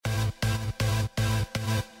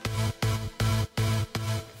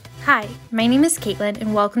Hi, my name is Caitlin,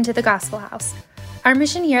 and welcome to the Gospel House. Our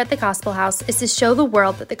mission here at the Gospel House is to show the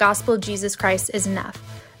world that the gospel of Jesus Christ is enough,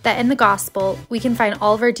 that in the gospel, we can find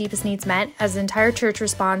all of our deepest needs met as the entire church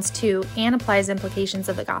responds to and applies implications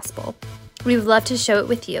of the gospel. We would love to show it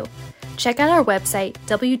with you. Check out our website,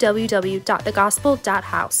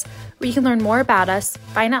 www.thegospel.house, where you can learn more about us,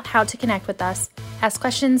 find out how to connect with us, ask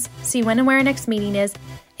questions, see when and where our next meeting is,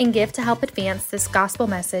 and give to help advance this gospel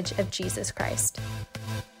message of Jesus Christ.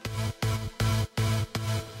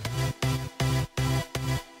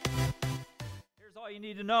 Here's all you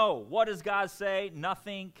need to know. What does God say?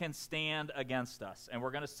 Nothing can stand against us. And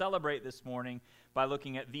we're going to celebrate this morning by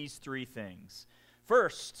looking at these three things.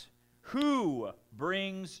 First, who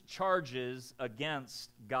brings charges against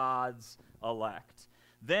God's elect?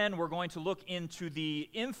 Then we're going to look into the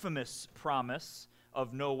infamous promise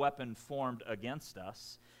of no weapon formed against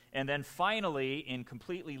us. And then finally, in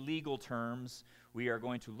completely legal terms, we are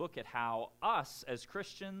going to look at how us as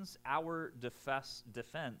Christians, our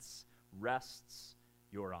defense rests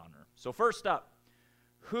your honor. So first up,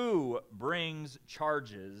 who brings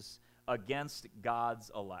charges against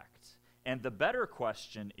God's elect? And the better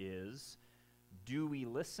question is, do we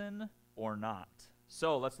listen or not?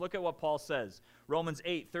 So let's look at what Paul says. Romans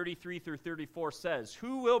 8:33 through 34 says,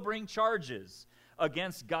 who will bring charges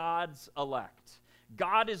against God's elect?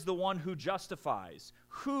 God is the one who justifies.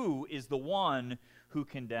 Who is the one who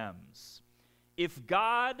condemns? If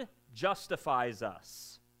God justifies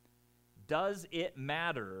us, does it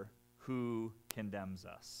matter who condemns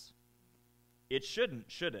us? It shouldn't,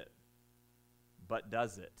 should it? But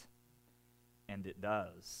does it? And it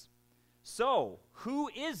does. So, who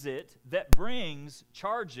is it that brings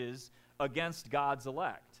charges against God's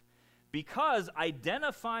elect? Because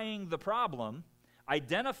identifying the problem,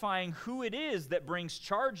 identifying who it is that brings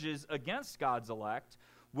charges against God's elect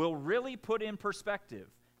will really put in perspective.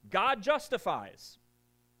 God justifies,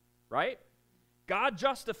 right? God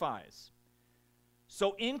justifies.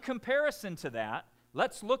 So in comparison to that,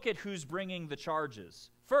 let's look at who's bringing the charges.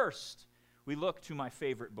 First, we look to my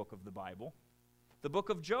favorite book of the Bible, the book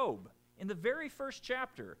of Job. In the very first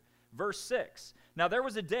chapter, verse 6. Now there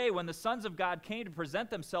was a day when the sons of God came to present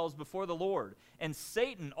themselves before the Lord, and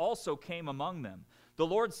Satan also came among them. The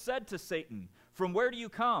Lord said to Satan, "From where do you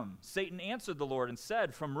come?" Satan answered the Lord and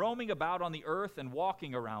said, "From roaming about on the earth and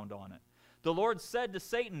walking around on it." The Lord said to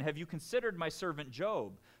Satan, "Have you considered my servant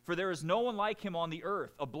Job? For there is no one like him on the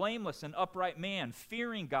earth, a blameless and upright man,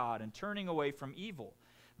 fearing God and turning away from evil."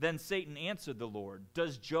 Then Satan answered the Lord,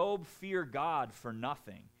 "Does Job fear God for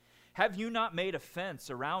nothing? Have you not made a fence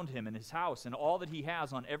around him and his house and all that he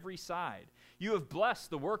has on every side? You have blessed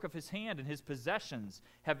the work of his hand, and his possessions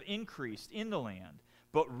have increased in the land.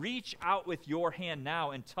 But reach out with your hand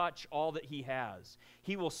now and touch all that he has.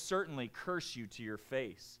 He will certainly curse you to your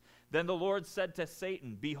face." Then the Lord said to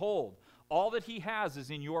Satan, "Behold, all that he has is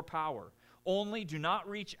in your power. Only do not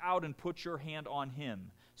reach out and put your hand on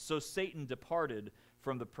him." So Satan departed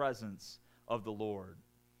from the presence of the Lord.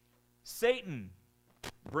 Satan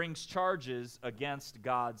brings charges against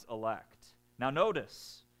God's elect. Now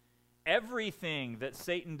notice, everything that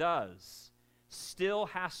Satan does still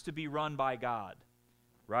has to be run by God,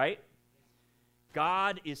 right?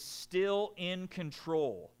 God is still in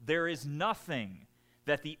control. There is nothing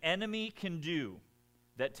that the enemy can do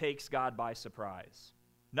that takes God by surprise.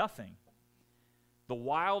 Nothing. The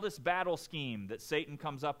wildest battle scheme that Satan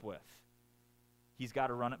comes up with, he's got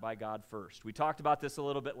to run it by God first. We talked about this a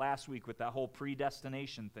little bit last week with that whole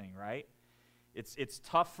predestination thing, right? It's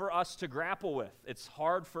tough for us to grapple with. It's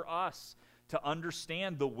hard for us to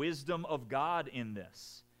understand the wisdom of God in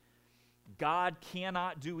this. God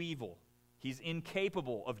cannot do evil. He's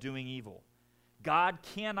incapable of doing evil. God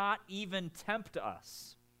cannot even tempt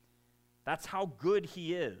us. That's how good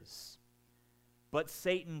he is. But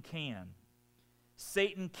Satan can.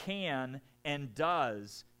 Satan can and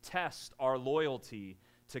does test our loyalty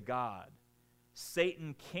to God.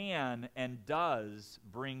 Satan can and does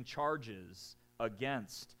bring charges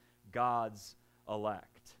against God's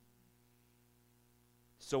elect.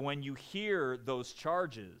 So when you hear those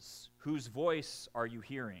charges, whose voice are you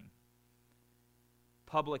hearing?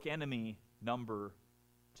 Public enemy number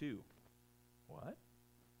 2. What?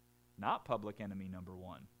 Not public enemy number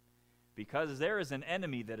 1. Because there is an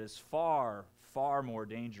enemy that is far, far more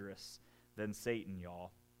dangerous than Satan,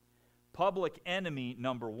 y'all. Public enemy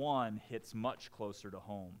number 1 hits much closer to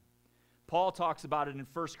home. Paul talks about it in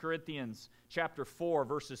 1 Corinthians chapter 4,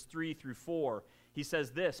 verses 3 through 4. He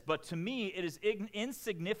says this, "But to me it is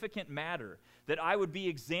insignificant matter that I would be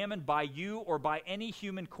examined by you or by any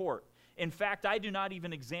human court. In fact, I do not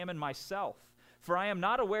even examine myself, for I am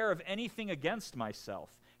not aware of anything against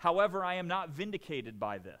myself. However, I am not vindicated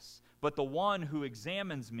by this, but the one who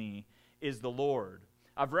examines me is the Lord.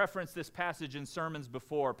 I've referenced this passage in sermons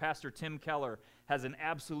before. Pastor Tim Keller has an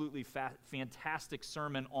absolutely fantastic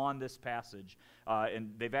sermon on this passage,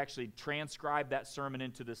 and they've actually transcribed that sermon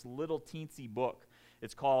into this little teensy book.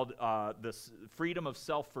 It's called The Freedom of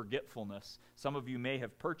Self-Forgetfulness. Some of you may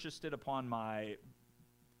have purchased it upon my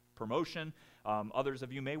promotion. Others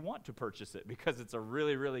of you may want to purchase it because it's a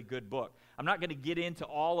really, really good book. I'm not going to get into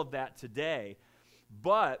all of that today,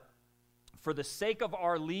 but for the sake of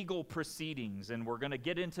our legal proceedings, and we're going to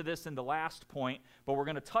get into this in the last point, but we're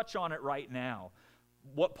going to touch on it right now.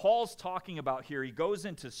 What Paul's talking about here, he goes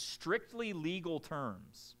into strictly legal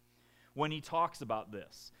terms when he talks about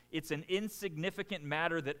this. It's an insignificant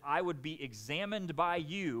matter that I would be examined by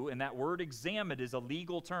you, and that word examined is a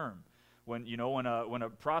legal term. When a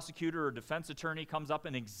prosecutor or defense attorney comes up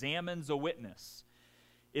and examines a witness,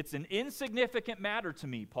 it's an insignificant matter to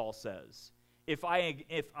me, Paul says. If I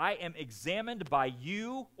am examined by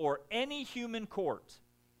you or any human court,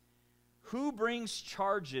 who brings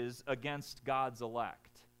charges against God's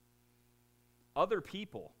elect? Other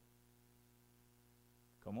people.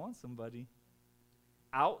 Come on, somebody.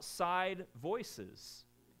 Outside voices.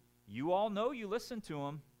 You all know you listen to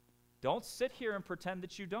them. Don't sit here and pretend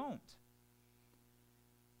that you don't.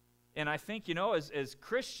 And I think, as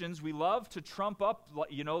Christians, we love to trump up,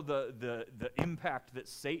 the impact that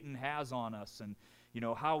Satan has on us, and,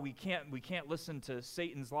 how we can't listen to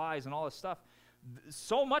Satan's lies and all this stuff.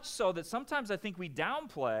 So much so that sometimes I think we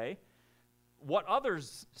downplay what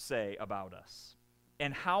others say about us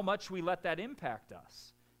and how much we let that impact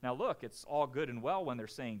us. Now, look, it's all good and well when they're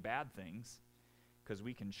saying bad things, because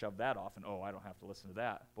we can shove that off and, I don't have to listen to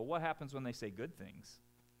that. But what happens when they say good things?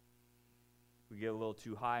 We get a little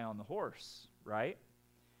too high on the horse, right?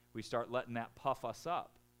 We start letting that puff us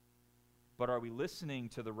up. But are we listening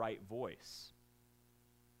to the right voice?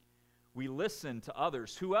 We listen to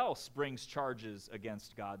others. Who else brings charges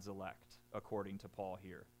against God's elect, according to Paul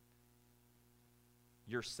here?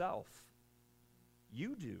 Yourself.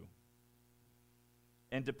 You do.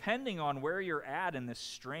 And depending on where you're at in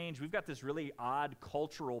this we've got this really odd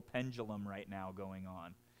cultural pendulum right now going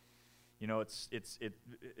on. It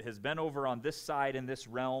has been over on this side in this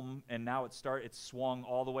realm, and now it's swung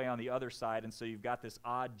all the way on the other side, and so you've got this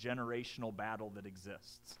odd generational battle that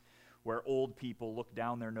exists, where old people look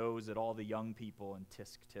down their nose at all the young people and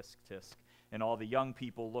tisk, tisk, tisk, and all the young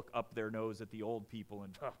people look up their nose at the old people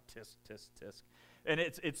and tisk, tisk, tisk. And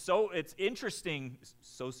it's interesting,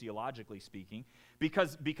 sociologically speaking,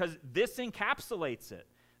 because this encapsulates it.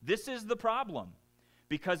 This is the problem.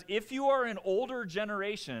 Because if you are an older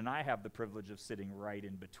generation, and I have the privilege of sitting right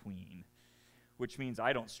in between, which means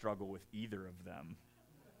I don't struggle with either of them.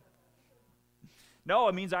 No,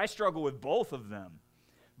 it means I struggle with both of them.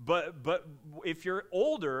 But if you're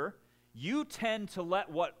older, you tend to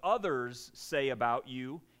let what others say about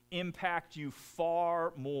you impact you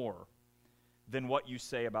far more than what you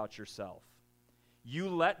say about yourself. You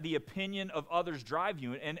let the opinion of others drive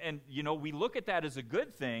you. And we look at that as a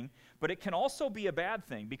good thing, but it can also be a bad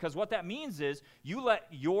thing, because what that means is you let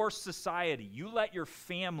your society, you let your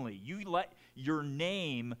family, you let your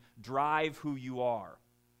name drive who you are.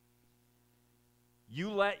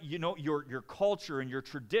 You let, your culture and your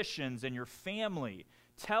traditions and your family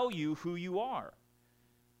tell you who you are.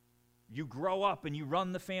 You grow up and you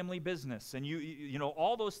run the family business and you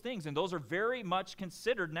all those things, and those are very much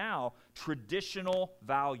considered now traditional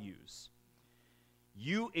values.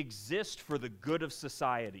 You exist for the good of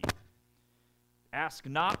society. Ask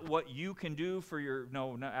not what you can do for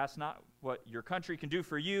ask not what your country can do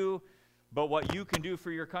for you, but what you can do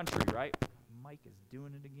for your country, right? Mike is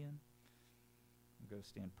doing it again. I'm going to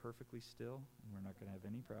stand perfectly still, and we're not going to have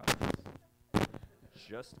any problems.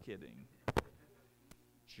 Just kidding.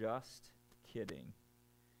 Just kidding.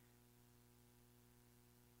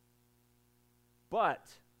 But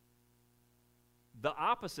the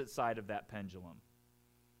opposite side of that pendulum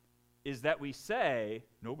is that we say,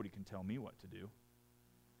 nobody can tell me what to do.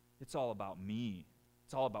 It's all about me.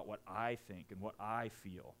 It's all about what I think and what I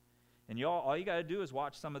feel. And y'all, all you got to do is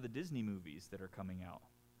watch some of the Disney movies that are coming out,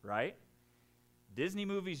 right? Disney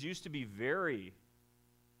movies used to be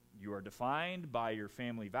you are defined by your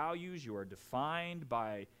family values. You are defined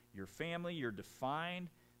by your family. You're defined.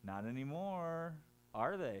 Not anymore.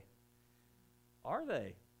 Are they? Are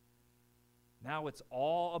they? Now it's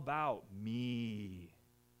all about me.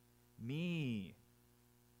 Me.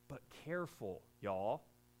 But careful, y'all.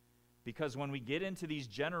 Because when we get into these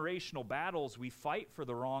generational battles, we fight for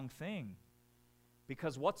the wrong thing.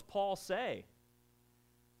 Because what's Paul say?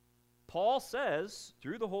 Paul says,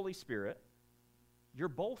 through the Holy Spirit, you're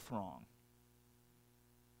both wrong.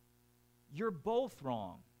 You're both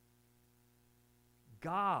wrong.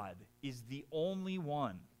 God is the only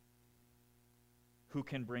one who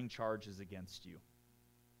can bring charges against you.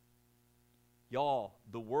 Y'all,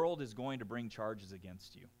 the world is going to bring charges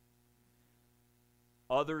against you.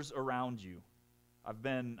 Others around you. I've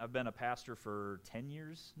been a pastor for 10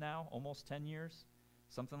 years now, almost 10 years,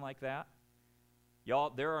 something like that. Y'all,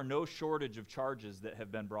 there are no shortage of charges that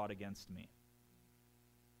have been brought against me.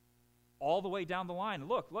 All the way down the line.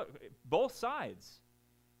 Look, both sides.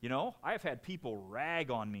 You know, I've had people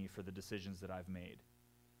rag on me for the decisions that I've made.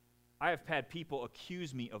 I have had people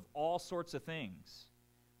accuse me of all sorts of things.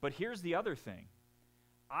 But here's the other thing.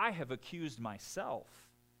 I have accused myself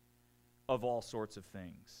of all sorts of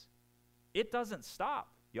things. It doesn't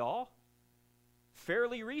stop, y'all.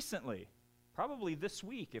 Fairly recently, probably this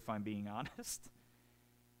week, if I'm being honest,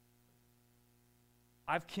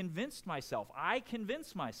 I've convinced myself, I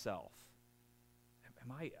convince myself,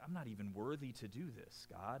 I'm not even worthy to do this,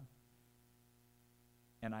 God.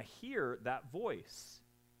 And I hear that voice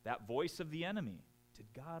of the enemy. Did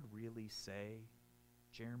God really say,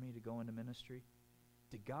 Jeremy, to go into ministry?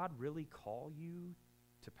 Did God really call you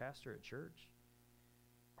to pastor at church?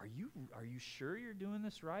 Are you sure you're doing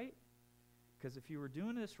this right? Because if you were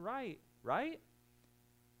doing this right?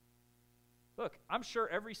 Look, I'm sure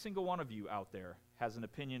every single one of you out there has an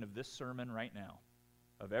opinion of this sermon right now,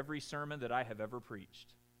 of every sermon that I have ever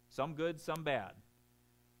preached. Some good, some bad.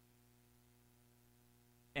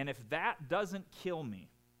 And if that doesn't kill me,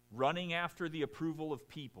 running after the approval of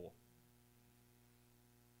people,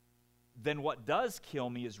 then what does kill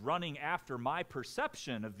me is running after my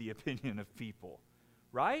perception of the opinion of people,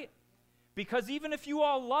 right? Because even if you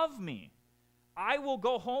all love me, I will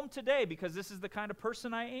go home today, because this is the kind of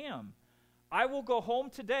person I am. I will go home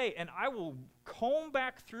today and I will comb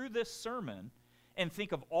back through this sermon and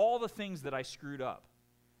think of all the things that I screwed up.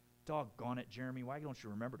 Doggone it, Jeremy, why don't you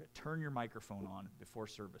remember to turn your microphone on before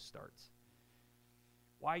service starts?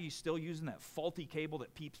 Why are you still using that faulty cable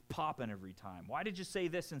that keeps popping every time? Why did you say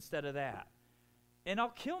this instead of that? And I'll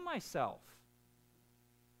kill myself.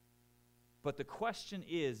 But the question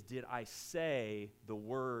is, did I say the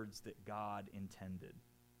words that God intended?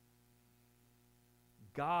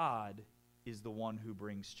 God is the one who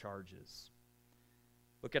brings charges.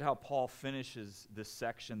 Look at how Paul finishes this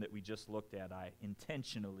section that we just looked at. I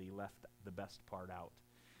intentionally left the best part out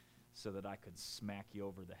so that I could smack you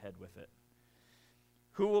over the head with it.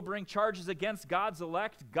 Who will bring charges against God's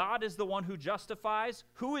elect? God is the one who justifies.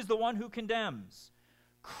 Who is the one who condemns?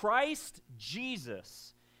 Christ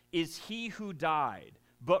Jesus is he who died,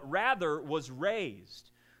 but rather was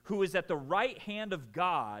raised, who is at the right hand of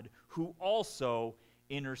God, who also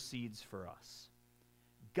intercedes for us.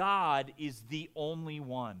 God is the only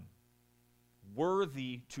one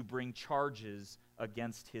worthy to bring charges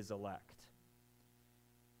against his elect.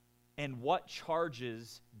 And what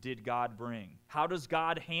charges did God bring? How does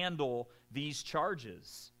God handle these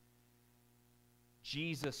charges?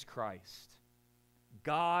 Jesus Christ.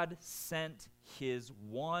 God sent his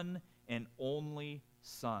one and only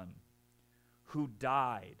Son, who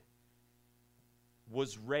died,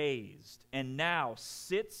 was raised, and now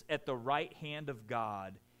sits at the right hand of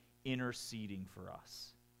God, interceding for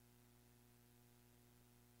us.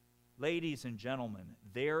 Ladies and gentlemen,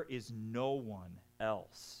 there is no one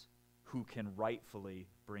else who can rightfully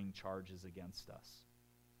bring charges against us.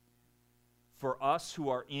 For us who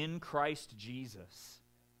are in Christ Jesus,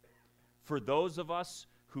 for those of us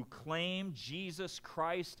who claim Jesus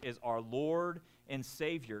Christ as our Lord and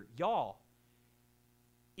Savior, y'all,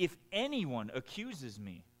 if anyone accuses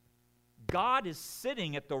me, Jesus is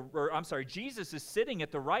sitting at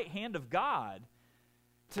the right hand of God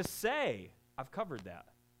to say, I've covered that.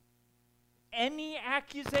 Any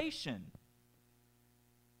accusation,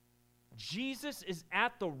 Jesus is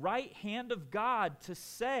at the right hand of God to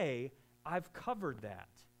say, I've covered that.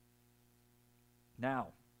 Now,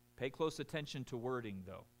 pay close attention to wording,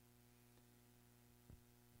 though.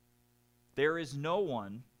 There is no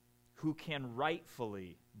one who can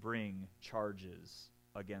rightfully bring charges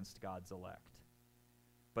against God's elect.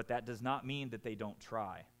 But that does not mean that they don't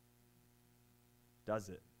try, does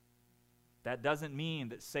it? That doesn't mean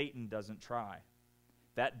that Satan doesn't try.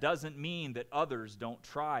 That doesn't mean that others don't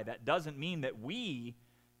try. That doesn't mean that we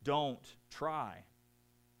don't try.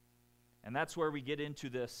 And that's where we get into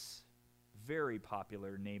this very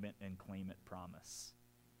popular name it and claim it promise.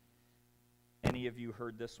 Any of you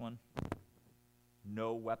heard this one?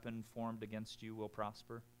 No weapon formed against you will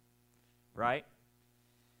prosper. Right?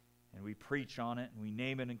 And we preach on it, and we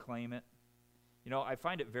name it and claim it. You know, I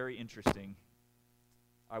find it very interesting.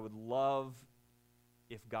 I would love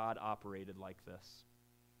if God operated like this.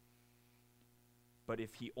 But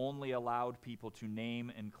if he only allowed people to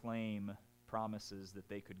name and claim promises that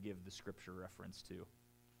they could give the scripture reference to.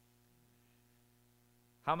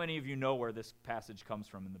 How many of you know where this passage comes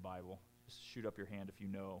from in the Bible? Just shoot up your hand if you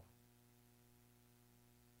know.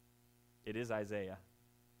 It is Isaiah.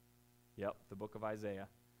 Yep, the book of Isaiah.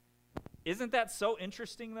 Isn't that so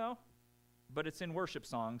interesting, though? But it's in worship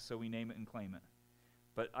songs, so we name it and claim it.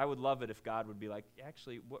 But I would love it if God would be like,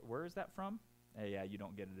 actually, where is that from? Hey, yeah, you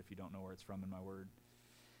don't get it if you don't know where it's from in my word.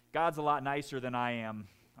 God's a lot nicer than I am.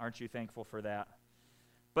 Aren't you thankful for that?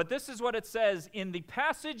 But this is what it says in the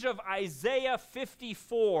passage of Isaiah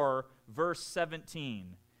 54, verse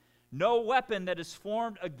 17. No weapon that is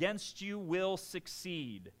formed against you will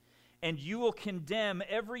succeed, and you will condemn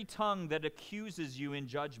every tongue that accuses you in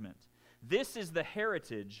judgment. This is the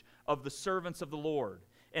heritage of the servants of the Lord,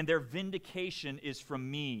 and their vindication is from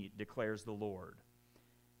me, declares the Lord.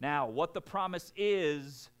 Now, what the promise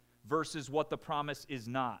is versus what the promise is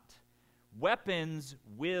not. Weapons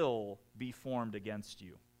will be formed against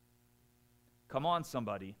you. Come on,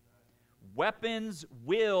 somebody. Weapons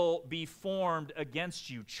will be formed against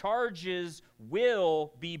you. Charges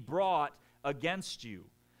will be brought against you.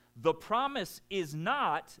 The promise is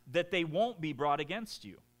not that they won't be brought against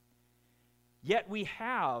you. Yet we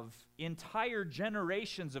have entire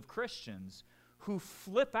generations of Christians who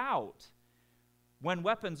flip out when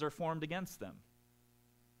weapons are formed against them.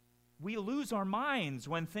 We lose our minds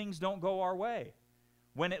when things don't go our way,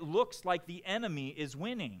 when it looks like the enemy is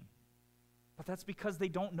winning. But that's because they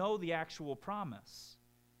don't know the actual promise.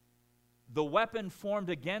 The weapon formed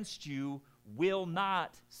against you will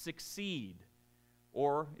not succeed.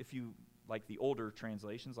 Or, if you like the older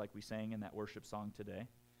translations, like we sang in that worship song today,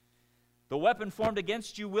 the weapon formed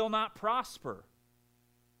against you will not prosper.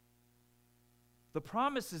 The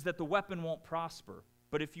promise is that the weapon won't prosper.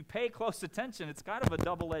 But if you pay close attention, it's kind of a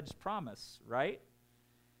double-edged promise, right?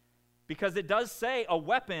 Because it does say a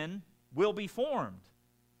weapon will be formed.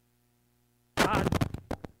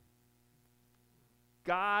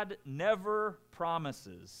 God never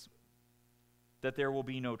promises that there will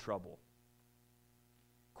be no trouble.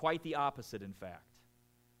 Quite the opposite, in fact.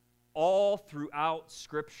 All throughout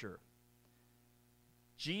Scripture,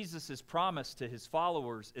 Jesus' promise to his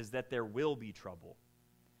followers is that there will be trouble.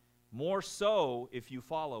 More so if you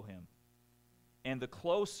follow him. And the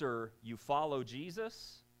closer you follow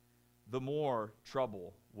Jesus, the more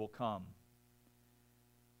trouble will come.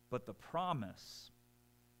 But the promise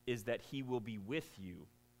is that he will be with you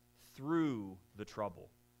through the trouble.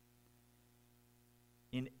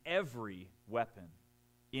 In every weapon,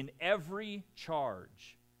 in every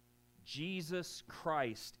charge, Jesus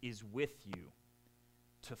Christ is with you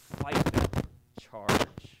to fight that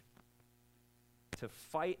charge, to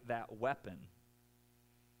fight that weapon.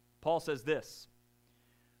 Paul says this,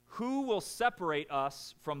 "Who will separate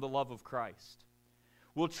us from the love of Christ?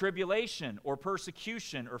 Will tribulation or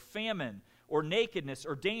persecution or famine or nakedness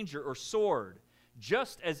or danger or sword?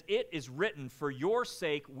 Just as it is written, for your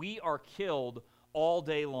sake we are killed all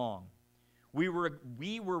day long. We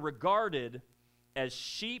were regarded as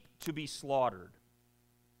sheep to be slaughtered."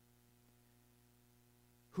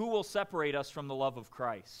 Who will separate us from the love of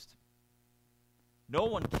Christ? No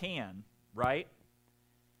one can, right?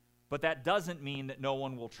 But that doesn't mean that no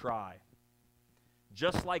one will try.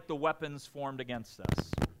 Just like the weapons formed against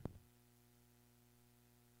us.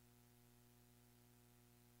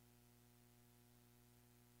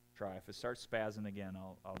 Try. If it starts spazzing again,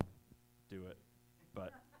 I'll do it.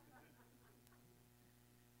 But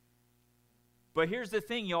here's the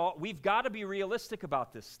thing, y'all. We've got to be realistic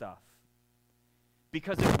about this stuff.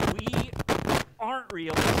 Because if we aren't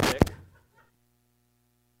realistic,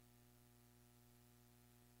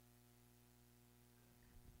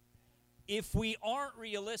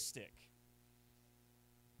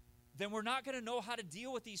 then we're not going to know how to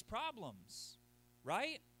deal with these problems,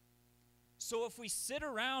 right? So if we sit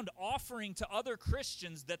around offering to other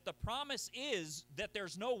Christians that the promise is that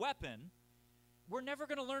there's no weapon, we're never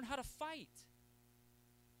going to learn how to fight.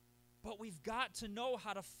 But we've got to know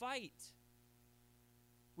how to fight.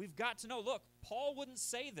 We've got to know, look, Paul wouldn't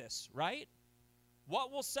say this, right?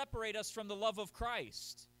 What will separate us from the love of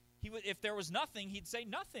Christ? If there was nothing, he'd say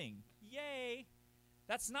nothing. Yay.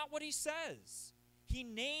 That's not what he says. He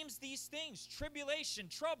names these things: tribulation,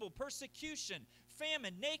 trouble, persecution,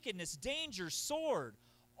 famine, nakedness, danger, sword.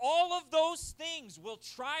 All of those things will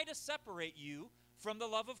try to separate you from the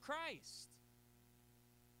love of Christ.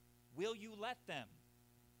 Will you let them?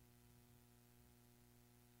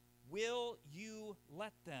 Will you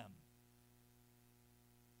let them?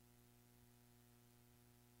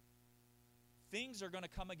 things are going to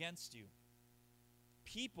come against you.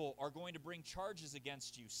 People are going to bring charges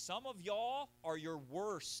against you. Some of y'all are your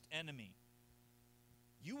worst enemy.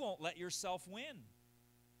 You won't let yourself win.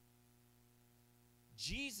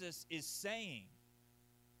 Jesus is saying,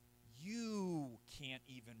 you can't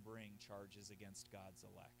even bring charges against God's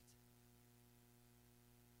elect.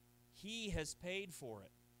 He has paid for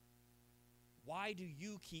it. Why do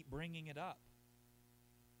you keep bringing it up?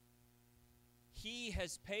 He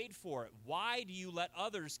has paid for it. Why do you let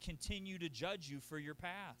others continue to judge you for your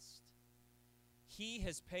past? He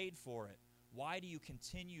has paid for it. Why do you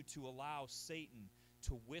continue to allow Satan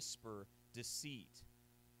to whisper deceit?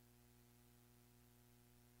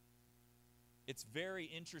 It's very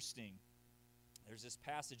interesting. There's this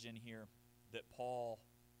passage in here that Paul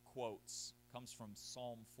quotes. It comes from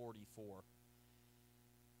Psalm 44.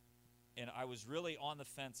 And I was really on the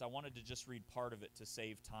fence. I wanted to just read part of it to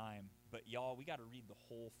save time. But y'all, we got to read the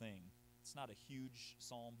whole thing. It's not a huge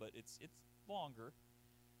psalm, but it's longer.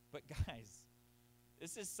 But guys,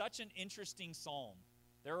 this is such an interesting psalm.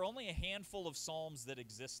 There are only a handful of psalms that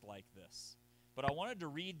exist like this. But I wanted to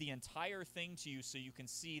read the entire thing to you so you can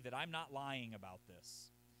see that I'm not lying about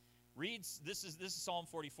this. This is Psalm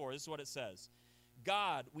 44. This is what it says.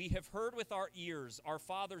 God, we have heard with our ears, our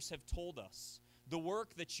fathers have told us, the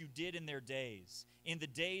work that you did in their days, in the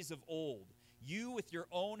days of old. You with your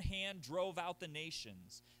own hand drove out the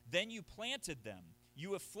nations. Then you planted them.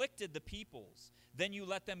 You afflicted the peoples. Then you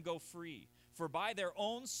let them go free. For by their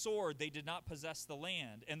own sword they did not possess the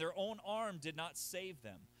land, and their own arm did not save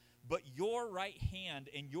them. But your right hand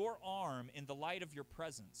and your arm in the light of your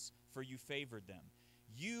presence, for you favored them.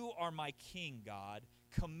 You are my king, God.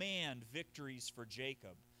 Command victories for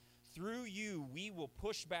Jacob. Through you we will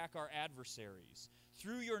push back our adversaries.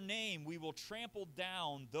 Through your name we will trample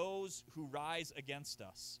down those who rise against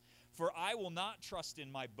us. For I will not trust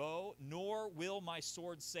in my bow, nor will my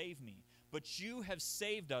sword save me. But you have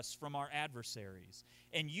saved us from our adversaries,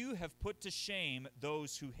 and you have put to shame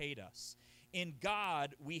those who hate us. In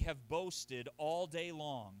God we have boasted all day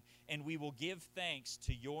long, and we will give thanks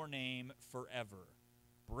to your name forever.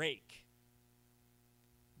 Break.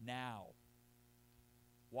 Now.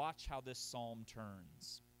 Watch how this psalm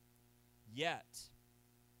turns. Yet,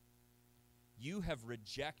 you have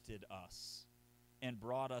rejected us and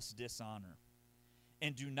brought us dishonor,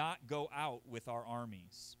 and do not go out with our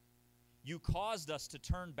armies. You caused us to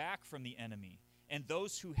turn back from the enemy, and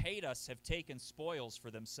those who hate us have taken spoils for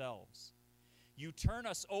themselves. You turn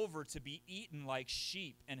us over to be eaten like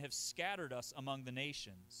sheep and have scattered us among the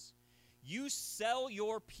nations. You sell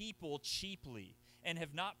your people cheaply and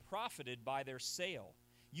have not profited by their sale.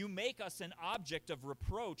 You make us an object of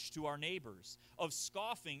reproach to our neighbors, of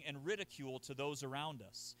scoffing and ridicule to those around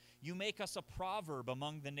us. You make us a proverb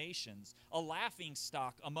among the nations, a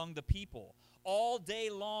laughingstock among the people. All day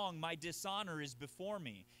long my dishonor is before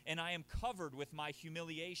me, and I am covered with my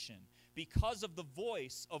humiliation, because of the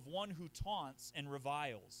voice of one who taunts and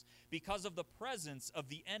reviles, because of the presence of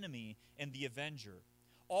the enemy and the avenger.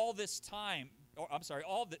 All this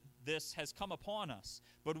has come upon us,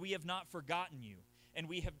 but we have not forgotten you. And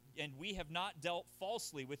we have not dealt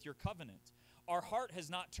falsely with your covenant. Our heart has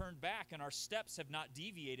not turned back, and our steps have not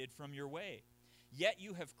deviated from your way. Yet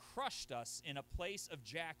you have crushed us in a place of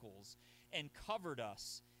jackals and covered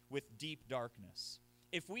us with deep darkness.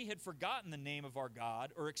 If we had forgotten the name of our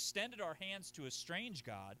God or extended our hands to a strange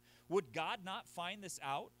God, would God not find this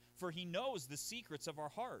out? For he knows the secrets of our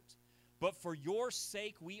heart. But for your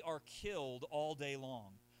sake we are killed all day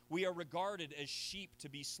long. We are regarded as sheep to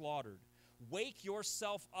be slaughtered. Wake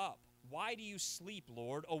yourself up. Why do you sleep,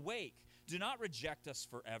 Lord? Awake. Do not reject us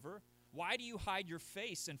forever. Why do you hide your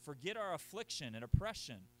face and forget our affliction and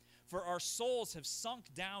oppression? For our souls have sunk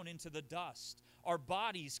down into the dust. Our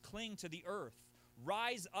bodies cling to the earth.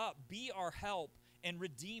 Rise up, be our help, and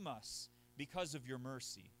redeem us because of your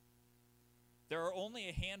mercy. There are only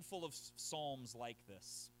a handful of psalms like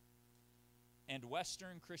this, and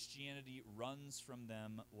Western Christianity runs from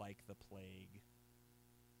them like the plague.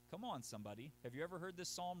 Come on, somebody. Have you ever heard this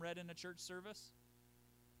psalm read in a church service?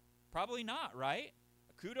 Probably not, right?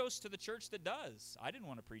 Kudos to the church that does. I didn't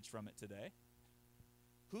want to preach from it today.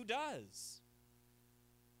 Who does?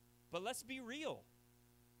 But let's be real.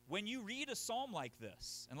 When you read a psalm like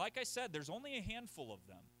this, and like I said, there's only a handful of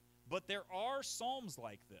them, but there are psalms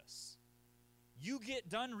like this. You get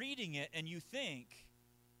done reading it and you think,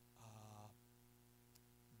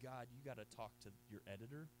 God, you got to talk to your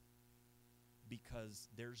editor, because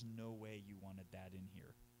there's no way you wanted that in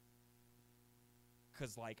here.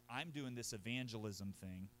 Because, I'm doing this evangelism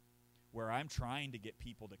thing where I'm trying to get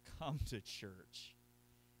people to come to church,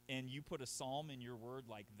 and you put a psalm in your word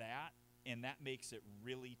like that, And that makes it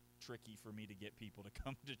really tricky for me to get people to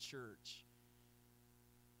come to church.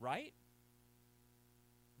 Right?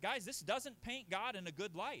 Guys, this doesn't paint God in a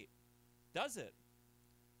good light, does it?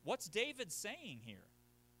 What's David saying here?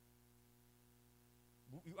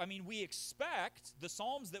 I mean, we expect the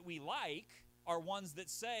Psalms that we like are ones that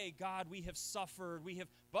say, God, we have suffered,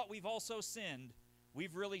 but we've also sinned.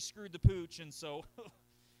 We've really screwed the pooch, and so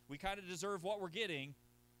we kind of deserve what we're getting.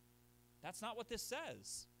 That's not what this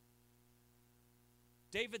says.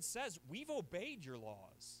 David says, we've obeyed your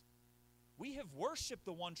laws. We have worshiped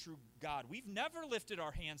the one true God. We've never lifted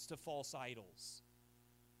our hands to false idols.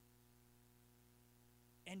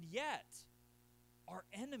 And yet, our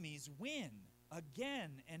enemies win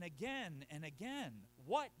again and again and again.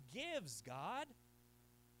 What gives, God?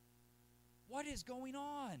 What is going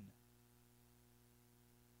on?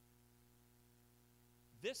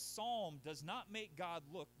 This psalm does not make God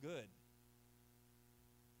look good,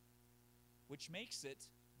 which makes it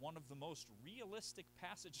one of the most realistic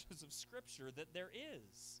passages of Scripture that there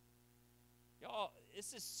is. Y'all,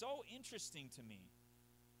 this is so interesting to me.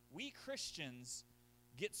 We Christians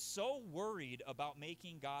get so worried about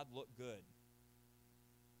making God look good.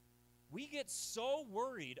 We get so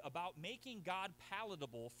worried about making God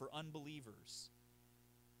palatable for unbelievers.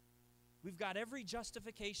 We've got every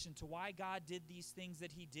justification to why God did these things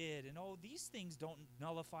that he did. And these things don't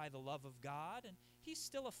nullify the love of God. And he's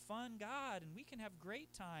still a fun God, and we can have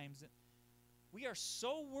great times. We are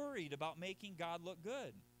so worried about making God look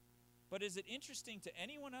good. But is it interesting to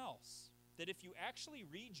anyone else that if you actually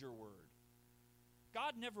read your word,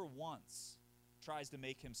 God never once tries to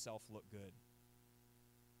make himself look good?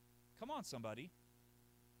 Come on, somebody.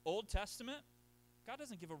 Old Testament, God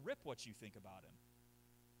doesn't give a rip what you think about him.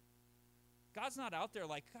 God's not out there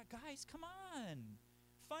like, guys, come on.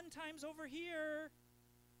 Fun times over here.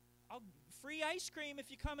 Free ice cream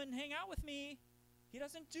if you come and hang out with me. He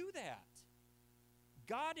doesn't do that.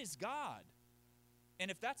 God is God.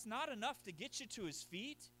 And if that's not enough to get you to his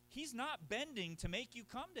feet, he's not bending to make you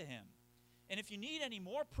come to him. And if you need any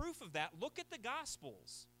more proof of that, look at the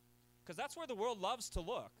Gospels. Because that's where the world loves to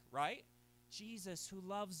look, right? Jesus who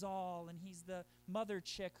loves all, and he's the mother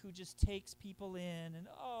chick who just takes people in, and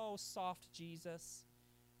oh, soft Jesus.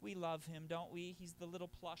 We love him, don't we? He's the little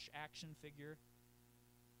plush action figure.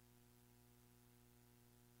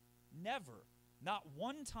 Never, not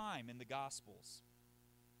one time in the Gospels,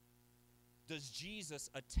 does Jesus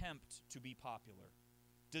attempt to be popular.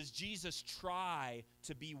 Does Jesus try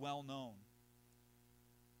to be well known?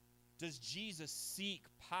 Does Jesus seek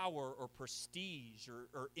power or prestige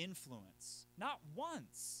or influence? Not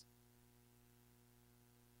once.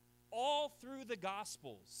 All through the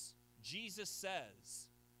Gospels, Jesus says,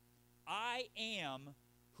 I am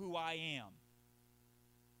who I am.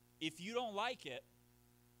 If you don't like it,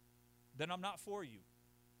 then I'm not for you.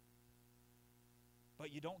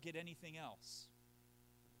 But you don't get anything else.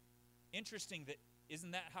 Interesting that, isn't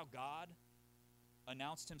that how God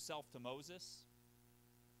announced himself to Moses?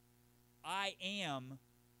 I am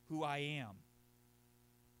who I am.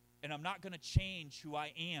 And I'm not going to change who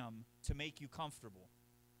I am to make you comfortable.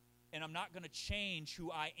 And I'm not going to change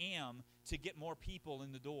who I am to get more people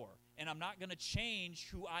in the door. And I'm not going to change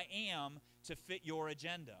who I am to fit your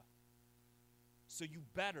agenda. So you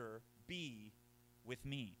better be with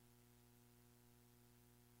me.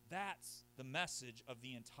 That's the message of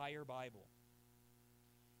the entire Bible.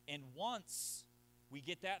 And once we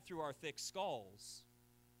get that through our thick skulls,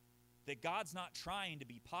 that God's not trying to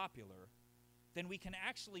be popular, then we can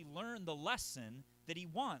actually learn the lesson that he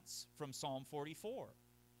wants from Psalm 44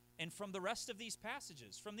 and from the rest of these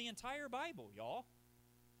passages, from the entire Bible, y'all.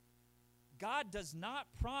 God does not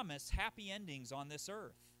promise happy endings on this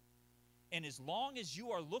earth. And as long as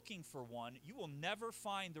you are looking for one, you will never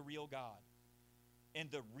find the real God. And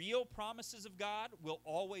the real promises of God will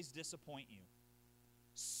always disappoint you.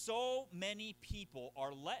 So many people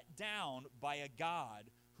are let down by a God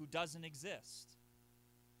who doesn't exist.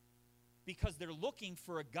 Because they're looking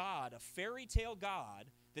for a God, a fairy tale God,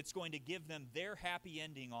 that's going to give them their happy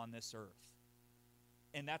ending on this earth.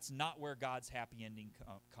 And that's not where God's happy ending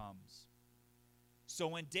comes. So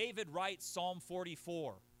when David writes Psalm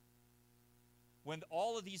 44, when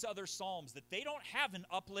all of these other psalms, that they don't have an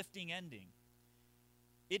uplifting ending,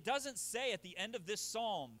 it doesn't say at the end of this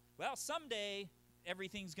psalm, well, someday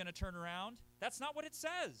everything's going to turn around. That's not what it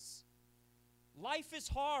says. Life is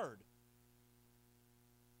hard.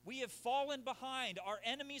 We have fallen behind. Our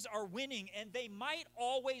enemies are winning, and they might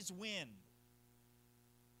always win.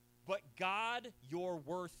 But God, you're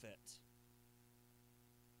worth it.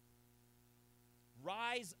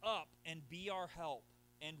 Rise up and be our help,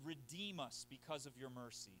 and redeem us because of your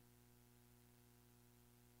mercy.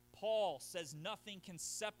 Paul says nothing can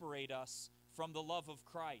separate us from the love of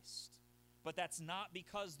Christ. But that's not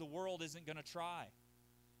because the world isn't going to try.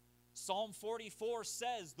 Psalm 44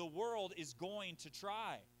 says the world is going to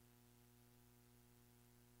try.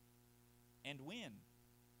 And win.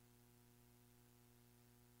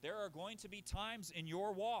 There are going to be times in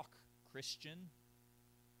your walk, Christian,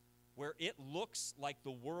 where it looks like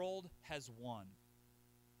the world has won.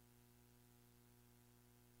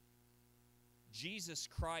 Jesus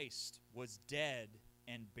Christ was dead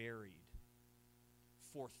and buried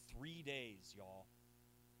for 3 days, y'all.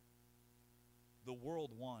 The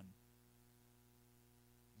world won.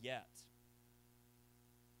 Yet,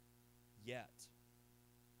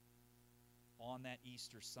 on that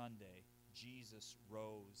Easter Sunday, Jesus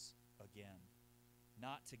rose again.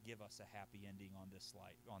 Not to give us a happy ending on this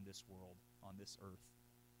life, on this world, on this earth,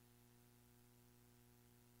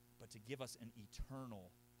 but to give us an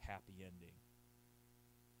eternal happy ending.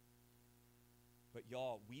 But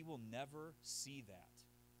y'all, we will never see that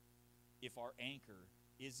if our anchor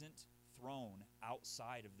isn't thrown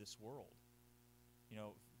outside of this world. You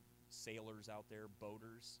know, sailors out there,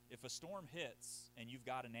 boaters, if a storm hits and you've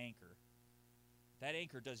got an anchor, that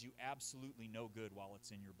anchor does you absolutely no good while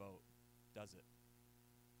it's in your boat, does it?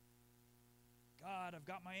 God, I've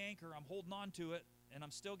got my anchor, I'm holding on to it, and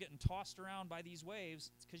I'm still getting tossed around by these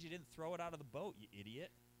waves. It's because you didn't throw it out of the boat, you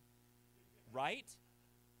idiot. Right?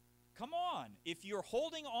 Come on. If you're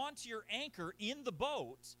holding on to your anchor in the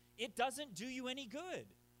boat, it doesn't do you any good.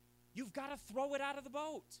 You've got to throw it out of the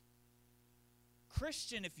boat.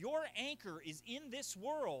 Christian, if your anchor is in this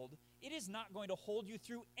world, it is not going to hold you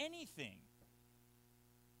through anything.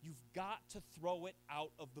 You've got to throw it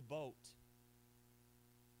out of the boat.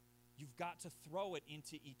 You've got to throw it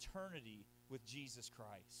into eternity with Jesus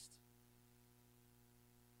Christ.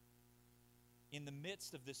 In the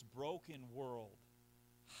midst of this broken world,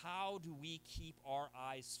 how do we keep our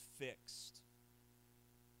eyes fixed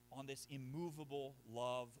on this immovable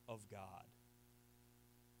love of God?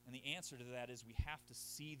 And the answer to that is we have to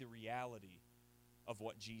see the reality of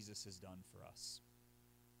what Jesus has done for us.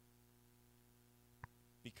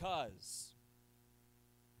 Because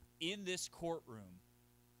in this courtroom,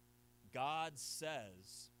 God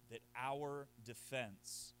says that our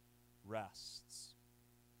defense rests.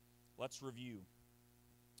 Let's review.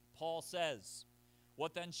 Paul says,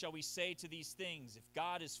 "What then shall we say to these things? If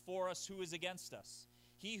God is for us, who is against us?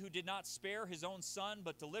 He who did not spare his own son,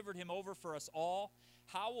 but delivered him over for us all,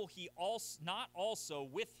 how will he not also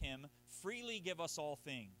with him freely give us all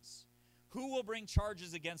things? Who will bring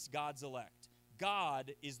charges against God's elect?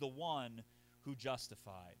 God is the one who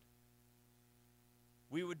justified."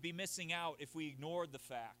 We would be missing out if we ignored the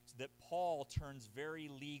fact that Paul turns very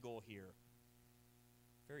legal here,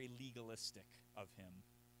 very legalistic of him.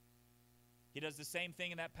 He does the same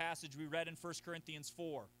thing in that passage we read in 1 Corinthians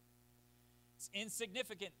 4. It's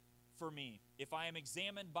insignificant for me if I am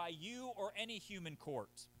examined by you or any human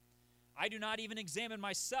court. I do not even examine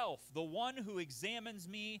myself. The one who examines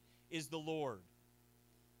me is the Lord.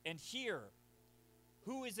 And here,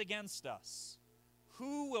 who is against us?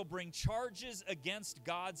 Who will bring charges against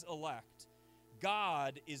God's elect?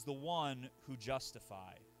 God is the one who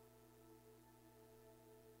justifies.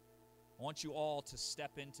 I want you all to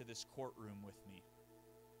step into this courtroom with me.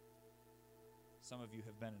 Some of you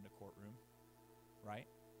have been in a courtroom, right?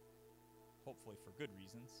 Hopefully for good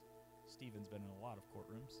reasons. Stephen's been in a lot of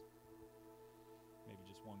courtrooms. Maybe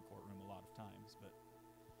just one courtroom a lot of times, but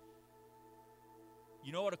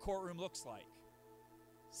you know what a courtroom looks like.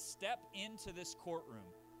 Step into this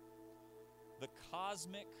courtroom, the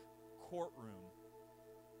cosmic courtroom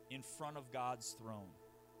in front of God's throne.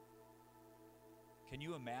 Can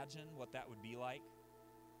you imagine what that would be like?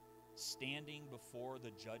 Standing before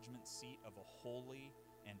the judgment seat of a holy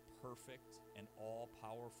and perfect and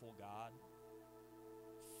all-powerful God,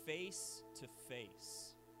 face to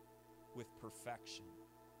face with perfection.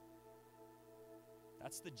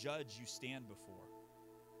 That's the judge you stand before.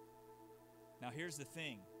 Now here's the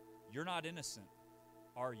thing. You're not innocent,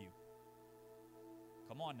 are you?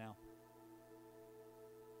 Come on now.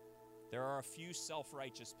 There are a few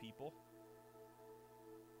self-righteous people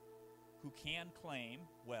who can claim,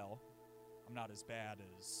 well, I'm not as bad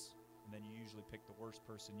as, and then you usually pick the worst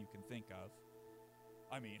person you can think of.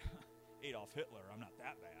 I mean, Adolf Hitler, I'm not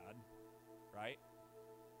that bad, right?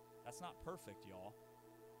 That's not perfect, y'all.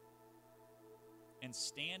 And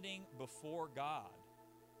standing before God,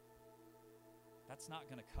 that's not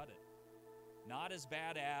going to cut it. Not as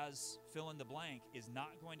bad as fill in the blank is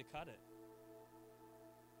not going to cut it.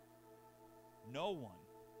 No one,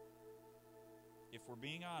 if we're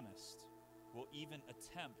being honest, will even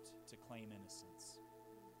attempt to claim innocence.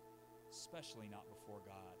 especially not before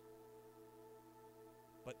God.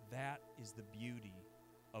 But that is the beauty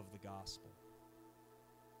of the gospel.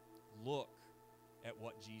 Look at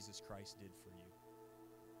what Jesus Christ did for you.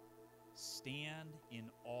 Stand in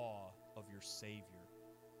awe of your Savior.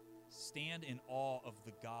 Stand in awe of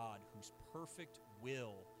the God whose perfect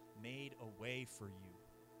will made a way for you.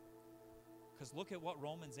 Because look at what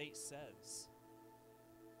Romans 8 says.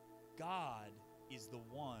 God is the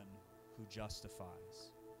one who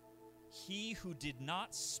justifies. He who did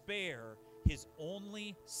not spare his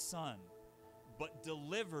only Son, but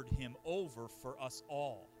delivered him over for us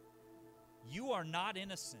all. You are not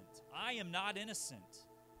innocent. I am not innocent.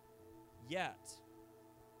 Yet,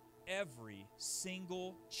 every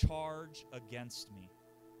single charge against me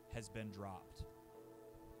has been dropped.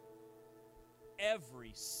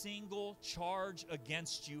 Every single charge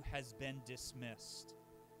against you has been dismissed.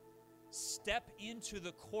 Step into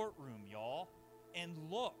the courtroom, y'all, and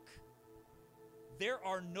look. There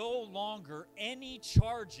are no longer any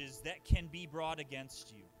charges that can be brought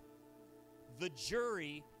against you. The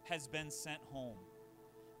jury has been sent home.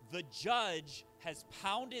 The judge has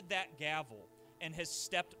pounded that gavel and has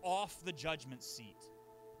stepped off the judgment seat.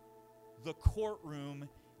 The courtroom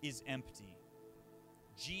is empty.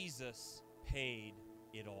 Jesus paid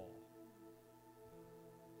it all.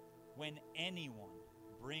 When anyone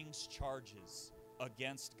brings charges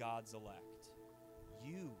against God's elect,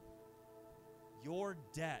 your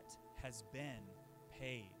debt has been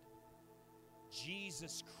paid.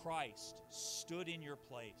 Jesus Christ stood in your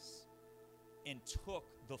place and took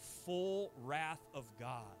the full wrath of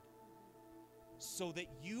God so that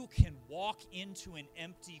you can walk into an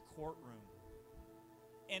empty courtroom.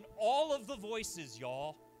 And all of the voices,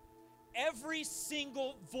 y'all, every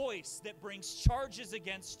single voice that brings charges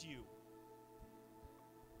against you,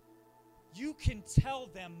 you can tell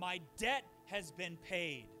them, my debt has been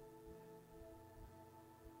paid.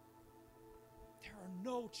 There are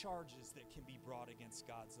no charges that can be brought against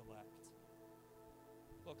God's elect.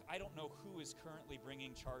 Look, I don't know who is currently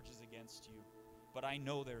bringing charges against you, but I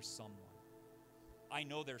know there's someone. I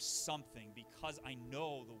know there's something because I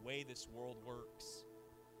know the way this world works.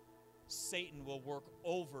 Satan will work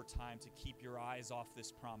overtime to keep your eyes off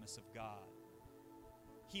this promise of God.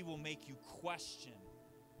 He will make you question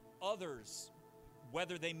others,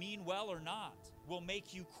 whether they mean well or not, will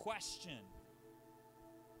make you question.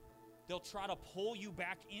 They'll try to pull you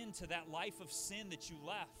back into that life of sin that you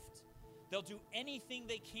left. They'll do anything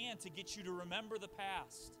they can to get you to remember the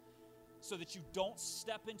past so that you don't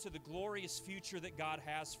step into the glorious future that God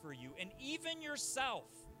has for you. And even yourself,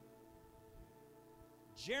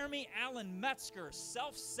 Jeremy Allen Metzger,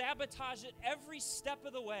 self-sabotage it every step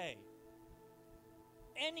of the way.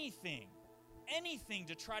 Anything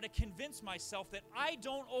to try to convince myself that I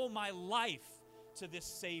don't owe my life to this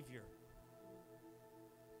Savior.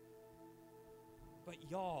 But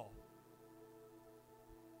y'all,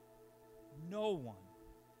 no one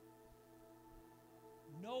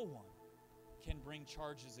can bring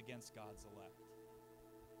charges against God's elect.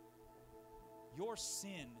 Your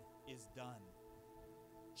sin is done.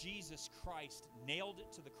 Jesus Christ nailed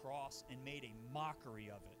it to the cross and made a mockery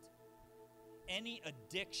of it. Any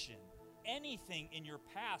addiction, anything in your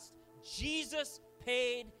past, Jesus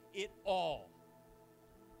paid it all.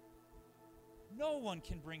 No one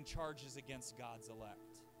can bring charges against God's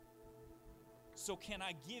elect. So can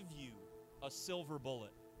I give you a silver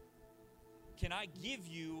bullet? Can I give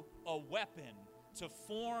you a weapon to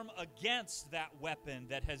form against that weapon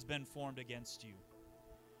that has been formed against you?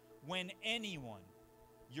 When anyone,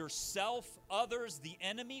 yourself, others, the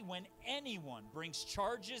enemy, when anyone brings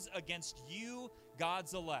charges against you,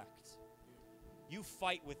 God's elect, you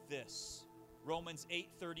fight with this. Romans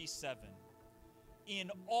 8:37.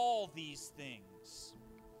 In all these things,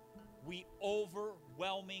 we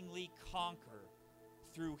overwhelmingly conquer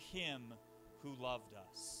through him who loved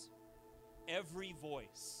us. Every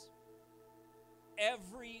voice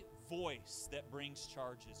that brings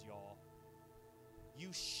charges, y'all,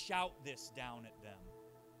 you shout this down at them.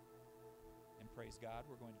 And praise God,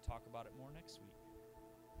 we're going to talk about it more next week.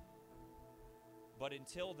 But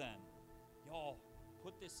until then, y'all,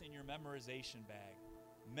 put this in your memorization bag.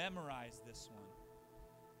 Memorize this one.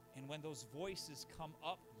 And when those voices come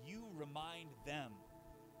up, you remind them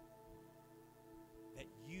that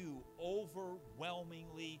you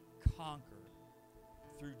overwhelmingly conquer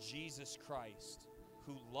through Jesus Christ,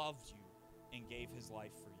 who loved you and gave his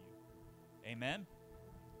life for you. Amen?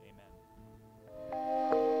 Amen.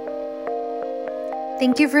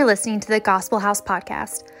 Thank you for listening to the Gospel House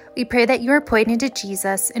podcast. We pray that you are pointed to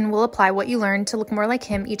Jesus and will apply what you learned to look more like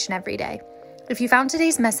him each and every day. If you found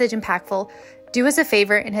today's message impactful, Do us a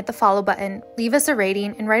favor and hit the follow button, leave us a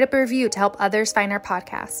rating, and write up a review to help others find our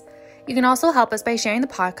podcast. You can also help us by sharing the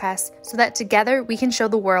podcast so that together we can show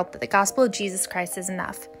the world that the gospel of Jesus Christ is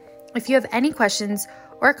enough. If you have any questions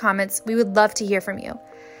or comments, we would love to hear from you.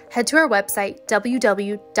 Head to our website,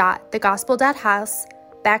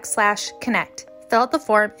 www.thegospel.house/connect. Fill out the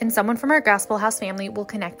form and someone from our Gospel House family will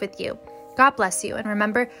connect with you. God bless you, and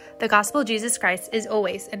remember, the gospel of Jesus Christ is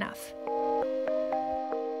always enough.